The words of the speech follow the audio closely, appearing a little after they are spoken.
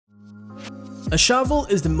A shovel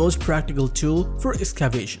is the most practical tool for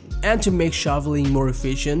excavation, and to make shoveling more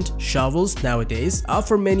efficient, shovels nowadays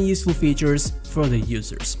offer many useful features for the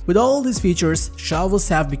users. With all these features, shovels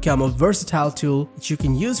have become a versatile tool that you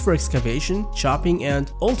can use for excavation, chopping, and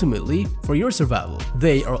ultimately for your survival.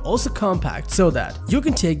 They are also compact so that you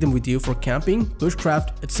can take them with you for camping,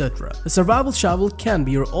 bushcraft, etc. The survival shovel can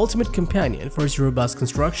be your ultimate companion for its robust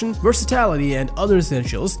construction, versatility, and other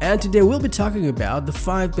essentials, and today we'll be talking about the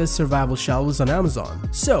 5 best survival shovels on Amazon.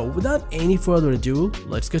 So without any further ado,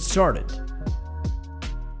 let's get started.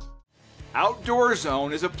 Outdoor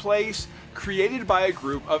Zone is a place created by a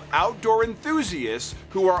group of outdoor enthusiasts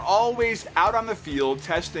who are always out on the field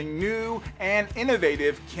testing new and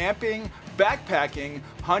innovative camping, backpacking,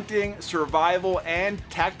 hunting, survival, and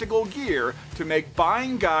tactical gear to make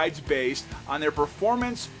buying guides based on their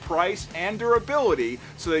performance, price, and durability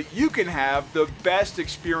so that you can have the best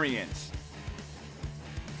experience.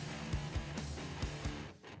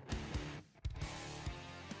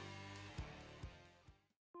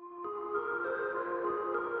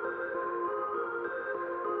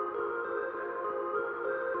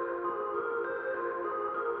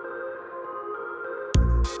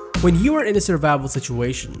 When you are in a survival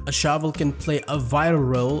situation, a shovel can play a vital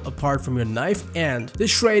role apart from your knife, and the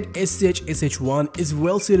Schrade SH-SH1 is a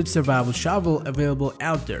well-suited survival shovel available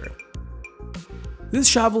out there. This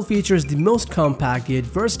shovel features the most compact yet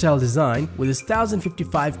versatile design with its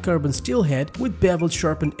 1055 carbon steel head with beveled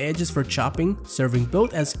sharpened edges for chopping, serving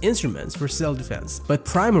both as instruments for self-defense. But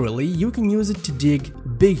primarily, you can use it to dig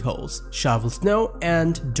big holes, shovel snow,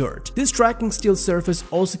 and dirt. This striking steel surface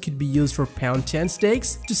also could be used for pound tent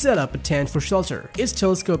stakes to set up a tent for shelter. Its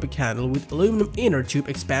telescopic handle with aluminum inner tube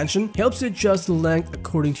expansion helps you adjust the length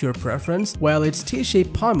according to your preference, while its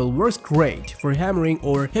T-shaped pommel works great for hammering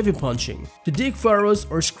or heavy punching. To dig furrows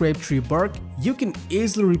or scrape tree bark, you can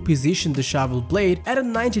easily reposition the shovel blade at a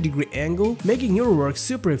 90-degree angle, making your work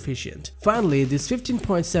super efficient. Finally, this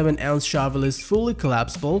 15.7-ounce shovel is fully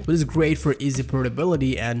collapsible, but is great for easy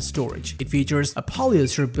portability and storage. It features a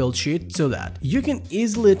polyester build sheet so that you can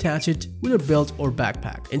easily attach it with a belt or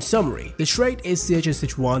backpack. In summary, the Schrade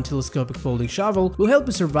SH-SH1 telescopic folding shovel will help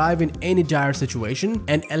you survive in any dire situation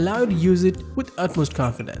and allow you to use it with utmost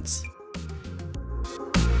confidence.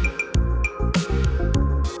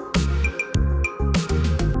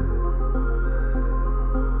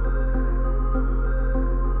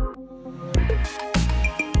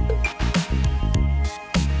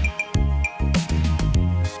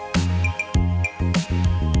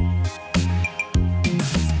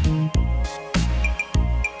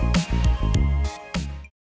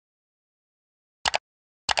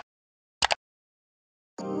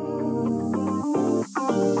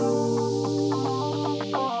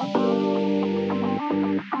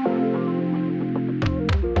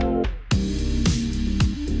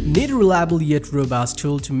 Need a reliable yet robust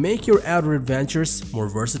tool to make your outdoor adventures more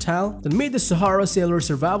versatile? Then meet the Sahara Sailor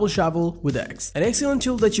Survival Shovel with X, an excellent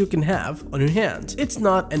tool that you can have on your hand. It's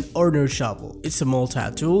not an ordinary shovel, it's a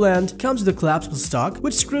multi-tool and comes with a collapsible stock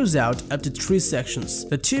which screws out up to 3 sections.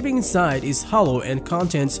 The tubing inside is hollow and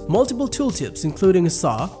contains multiple tooltips including a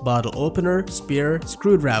saw, bottle opener, spear,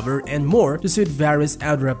 screwdriver, and more to suit various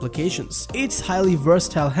outdoor applications. Its highly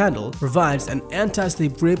versatile handle provides an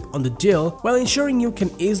anti-slip grip on the dill while ensuring you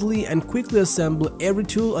can easily and quickly assemble every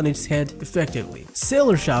tool on its head effectively.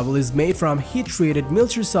 Sailor Shovel is made from heat-treated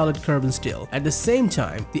military solid carbon steel. At the same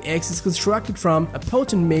time, the X is constructed from a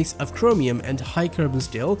potent mix of chromium and high carbon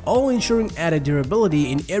steel, all ensuring added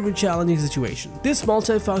durability in every challenging situation. This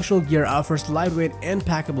multifunctional gear offers lightweight and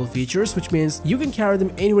packable features, which means you can carry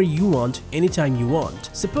them anywhere you want, anytime you want.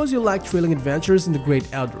 Suppose you like thrilling adventures in the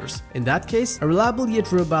great outdoors. In that case, a reliable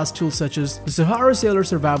yet robust tool such as the Sahara Sailor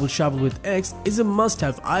Survival Shovel with X is a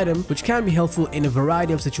must-have item which can be helpful in a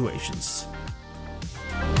variety of situations.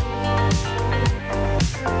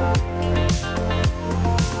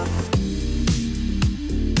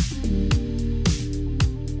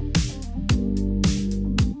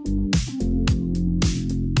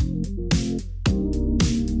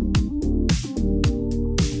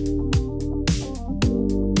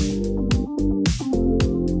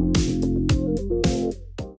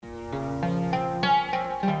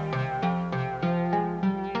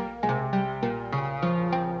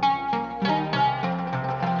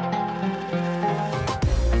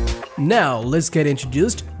 Now let's get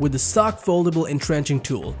introduced with the stock foldable entrenching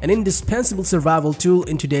tool, an indispensable survival tool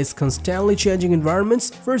in today's constantly changing environments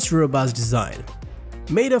for its robust design.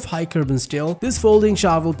 Made of high carbon steel, this folding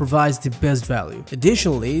shovel provides the best value.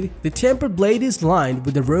 Additionally, the tempered blade is lined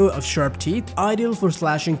with a row of sharp teeth, ideal for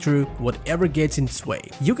slashing through whatever gets in its way.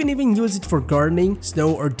 You can even use it for gardening,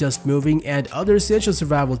 snow or dust moving, and other essential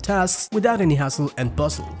survival tasks without any hassle and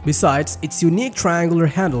bustle. Besides, its unique triangular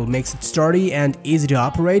handle makes it sturdy and easy to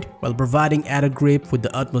operate while providing added grip with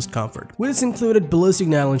the utmost comfort. With its included ballistic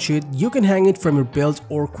nylon sheath, you can hang it from your belt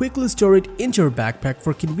or quickly store it into your backpack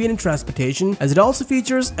for convenient transportation, as it also features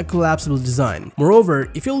a collapsible design. Moreover,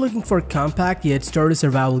 if you're looking for compact yet sturdy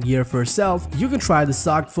survival gear for yourself, you can try the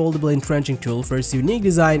socked foldable entrenching tool for its unique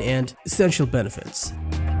design and essential benefits.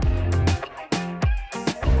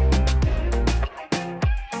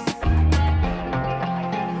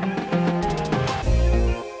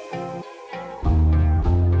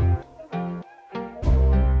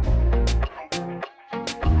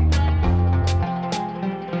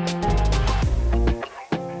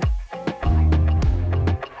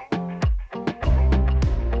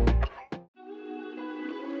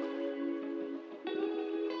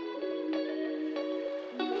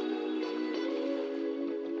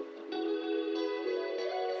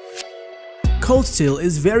 Cold Steel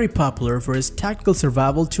is very popular for its tactical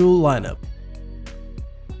survival tool lineup,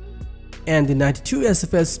 and the 92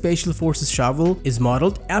 SFS Special Forces shovel is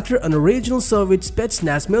modeled after an original Soviet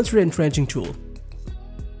Spetsnaz military entrenching tool.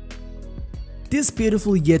 This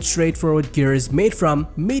beautiful yet straightforward gear is made from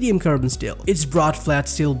medium carbon steel. Its broad flat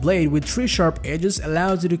steel blade with 3 sharp edges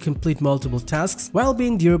allows you to complete multiple tasks while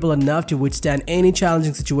being durable enough to withstand any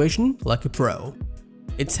challenging situation like a pro.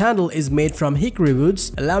 Its handle is made from hickory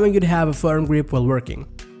woods, allowing you to have a firm grip while working.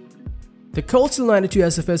 The Cold Steel 92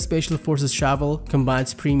 SFS Special Forces shovel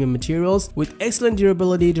combines premium materials with excellent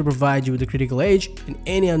durability to provide you with a critical edge in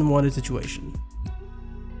any unwanted situation.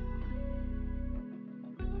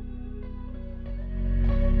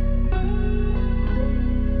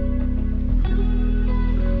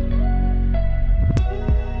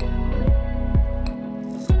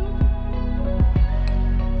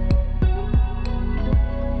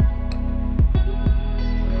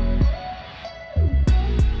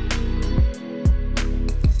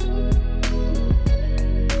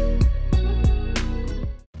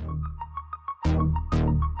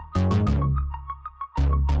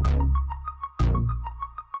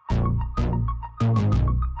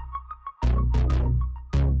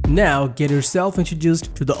 Now get yourself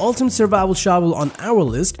introduced to the ultimate survival shovel on our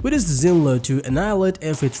list, which is the Zune Lotoo Annihilate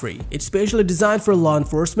FA3. It's specially designed for law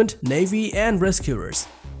enforcement, navy, and rescuers.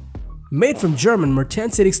 Made from German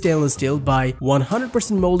mertensitic stainless steel by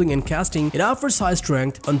 100% molding and casting, it offers high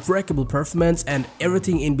strength, unbreakable performance, and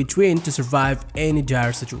everything in between to survive any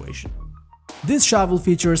dire situation. This shovel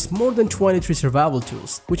features more than 23 survival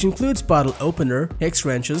tools, which includes bottle opener, hex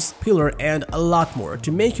wrenches, pillar, and a lot more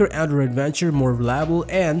to make your outdoor adventure more reliable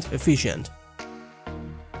and efficient.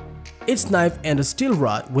 Its knife and a steel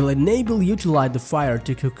rod will enable you to light the fire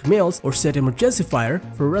to cook meals or set emergency fire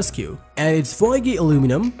for rescue. And its Voigi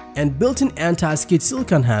aluminum and built-in anti-skid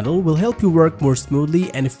silicone handle will help you work more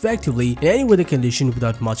smoothly and effectively in any weather condition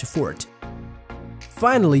without much effort.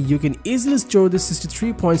 Finally, you can easily store the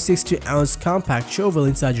 63.62-ounce compact shovel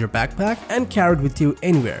inside your backpack and carry it with you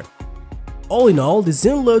anywhere. All in all, the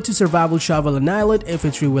Zune Lotoo Survival Shovel Annihilate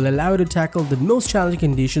FA3 will allow you to tackle the most challenging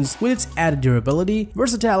conditions with its added durability,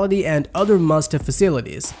 versatility, and other must-have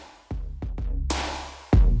facilities.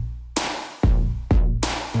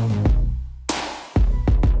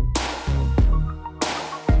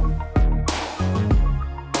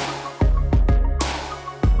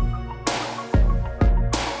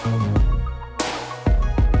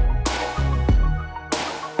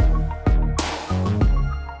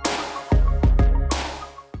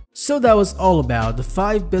 So that was all about the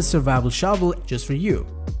 5 best survival shovel just for you.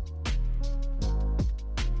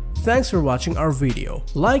 Thanks for watching our video.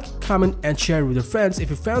 Like, comment, and share with your friends if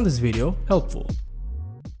you found this video helpful.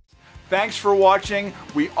 Thanks for watching.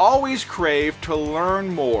 We always crave to learn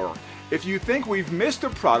more. If you think we've missed a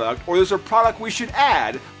product or there's a product we should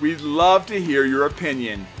add, we'd love to hear your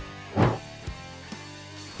opinion.